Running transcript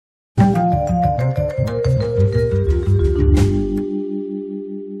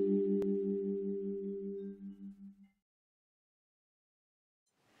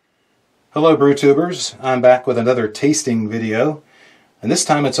Hello BrewTubers, I'm back with another tasting video, and this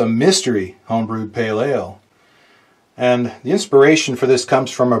time it's a mystery homebrewed pale ale. And the inspiration for this comes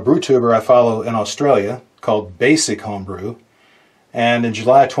from a BrewTuber I follow in Australia called Basic Homebrew, and in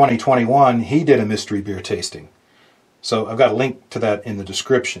July 2021 he did a mystery beer tasting. So I've got a link to that in the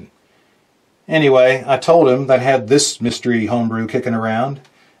description. Anyway, I told him that I had this mystery homebrew kicking around,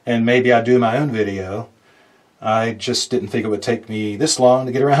 and maybe I'd do my own video. I just didn't think it would take me this long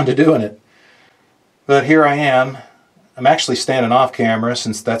to get around to doing it. But here I am. I'm actually standing off camera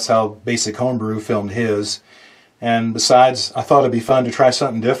since that's how Basic Homebrew filmed his. And besides, I thought it'd be fun to try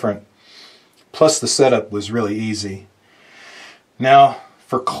something different. Plus the setup was really easy. Now,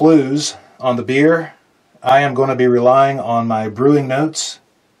 for clues on the beer, I am going to be relying on my brewing notes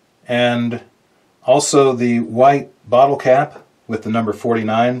and also the white bottle cap with the number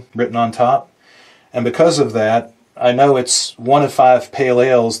 49 written on top. And because of that, I know it's one of 5 pale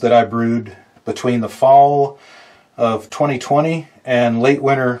ales that I brewed between the fall of 2020 and late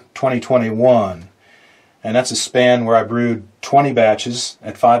winter 2021. And that's a span where I brewed 20 batches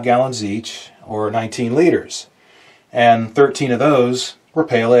at 5 gallons each, or 19 liters. And 13 of those were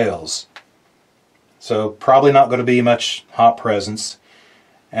pale ales. So probably not going to be much hop presence.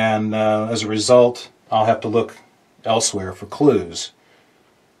 And as a result, I'll have to look elsewhere for clues.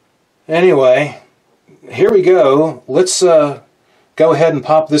 Anyway, here we go. Let's go ahead and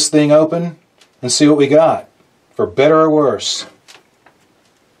pop this thing open and see what we got, for better or worse.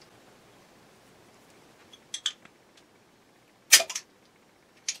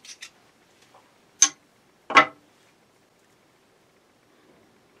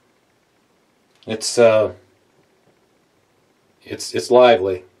 It's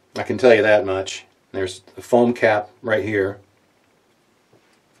lively, I can tell you that much. There's a foam cap right here.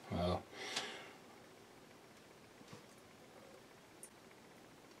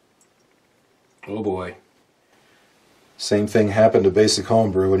 Oh boy. Same thing happened to Basic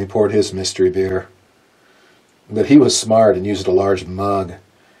Homebrew when he poured his mystery beer. But he was smart and used a large mug.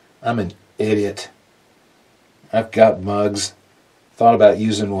 I'm an idiot. I've got mugs. Thought about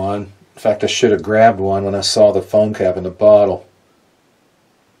using one. In fact, I should have grabbed one when I saw the foam cap in the bottle.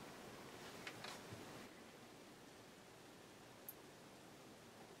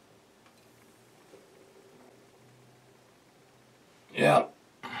 Yeah.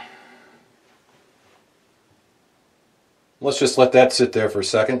 Let's just let that sit there for a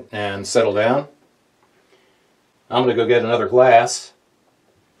second and settle down. I'm going to go get another glass.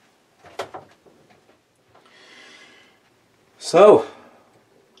 So,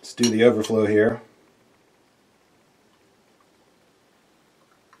 let's do the overflow here.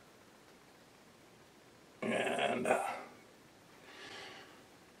 And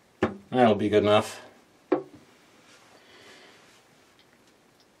that'll be good enough.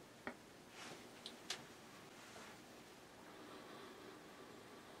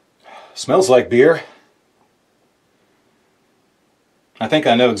 Smells like beer. I think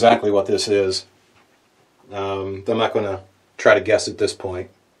I know exactly what this is. I'm not going to try to guess at this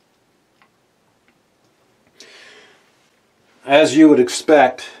point. As you would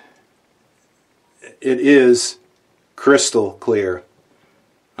expect, it is crystal clear.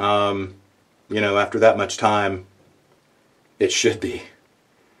 You know, after that much time, it should be.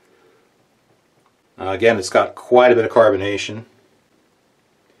 Again, it's got quite a bit of carbonation.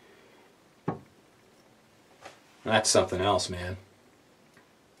 That's something else, man.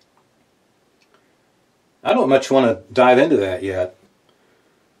 I don't much want to dive into that yet.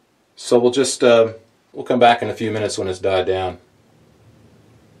 So we'll just, we'll come back in a few minutes when it's died down.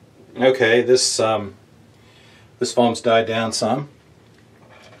 Okay, this foam's died down some.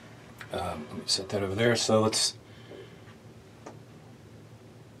 Let me set that over there. So let's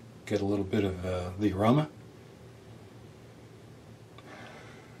get a little bit of the aroma.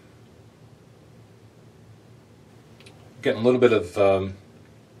 Getting a little bit of,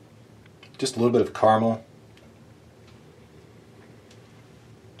 just a little bit of caramel.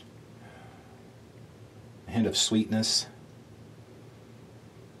 A hint of sweetness.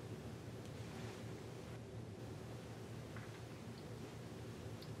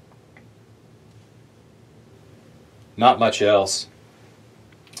 Not much else.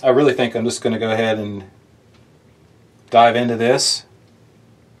 I really think I'm just going to go ahead and dive into this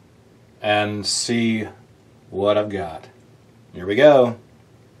and see what I've got. Here we go.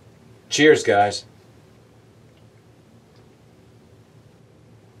 Cheers, guys.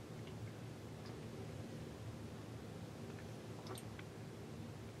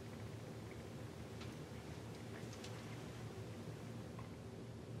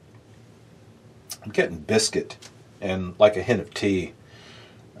 I'm getting biscuit and like a hint of tea.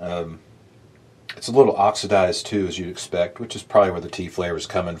 It's a little oxidized too, as you'd expect, which is probably where the tea flavor is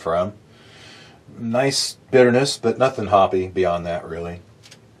coming from. Nice bitterness, but nothing hoppy beyond that, really.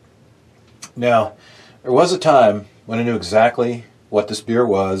 Now, there was a time when I knew exactly what this beer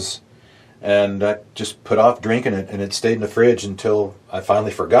was, and I just put off drinking it, and it stayed in the fridge until I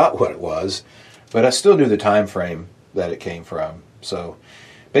finally forgot what it was, but I still knew the time frame that it came from. So,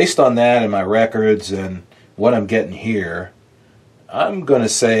 based on that and my records and what I'm getting here, I'm going to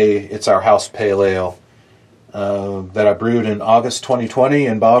say it's our house pale ale that I brewed in August 2020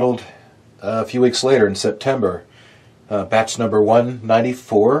 and bottled a few weeks later in September. Batch number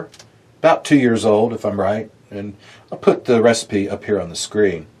 194, about 2 years old if I'm right, and I'll put the recipe up here on the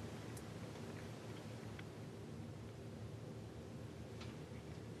screen.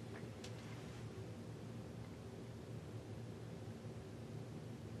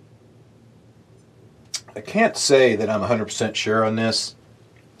 I can't say that I'm 100% sure on this,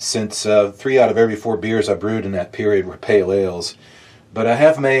 since 3 out of every 4 beers I brewed in that period were pale ales, but I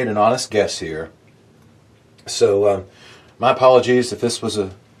have made an honest guess here. So my apologies if this was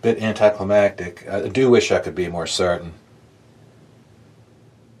a bit anticlimactic. I do wish I could be more certain.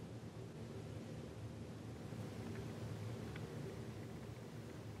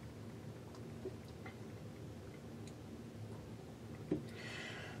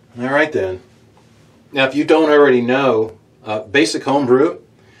 All right then. Now, if you don't already know, Basic Homebrew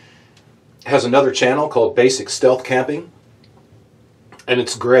has another channel called Basic Stealth Camping, and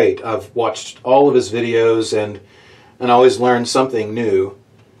it's great. I've watched all of his videos and always learned something new,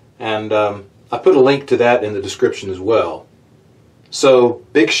 and I put a link to that in the description as well. So,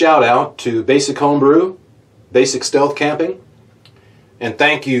 big shout out to Basic Homebrew, Basic Stealth Camping, and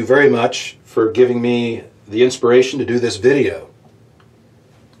thank you very much for giving me the inspiration to do this video.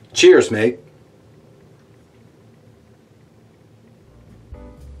 Cheers, mate.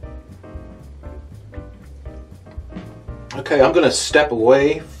 Okay, I'm going to step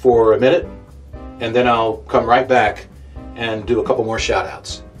away for a minute, and then I'll come right back and do a couple more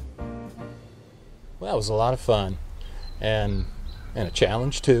shout-outs. Well, it was a lot of fun, and a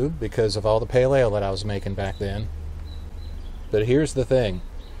challenge too, because of all the pale ale that I was making back then. But here's the thing.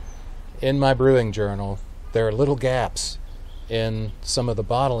 In my brewing journal, there are little gaps in some of the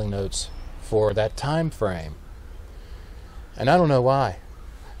bottling notes for that time frame. And I don't know why.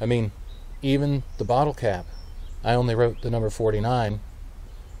 I mean, even the bottle cap, I only wrote the number 49.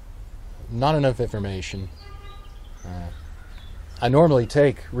 Not enough information. I normally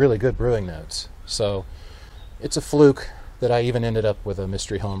take really good brewing notes, so it's a fluke that I even ended up with a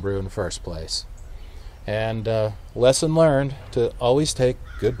mystery homebrew in the first place. And lesson learned to always take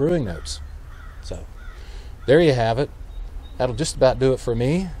good brewing notes. So there you have it. That'll just about do it for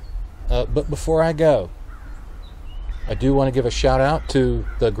me. But before I go, I do want to give a shout out to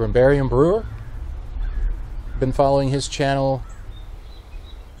the GRIMBARIAN brewer. Been following his channel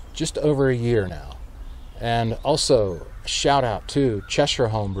just over a year now. And also a shout out to Cheshire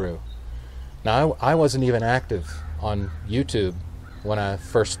Homebrew. Now I wasn't even active on YouTube when I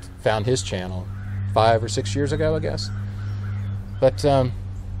first found his channel 5 or 6 years ago, I guess. But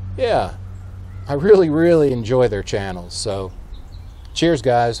yeah, I really enjoy their channels. So cheers,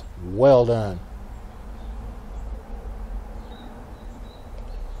 guys. Well done.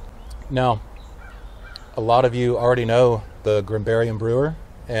 Now, a lot of you already know the GRIMBARIAN brewer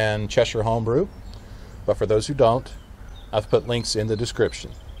and Cheshire Homebrew, but for those who don't, I've put links in the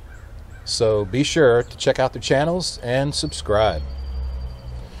description. So be sure to check out their channels and subscribe.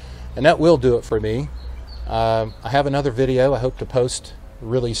 And that will do it for me. I have another video I hope to post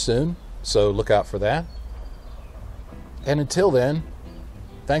really soon, so look out for that. And until then,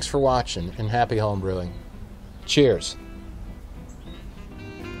 thanks for watching and happy homebrewing. Cheers.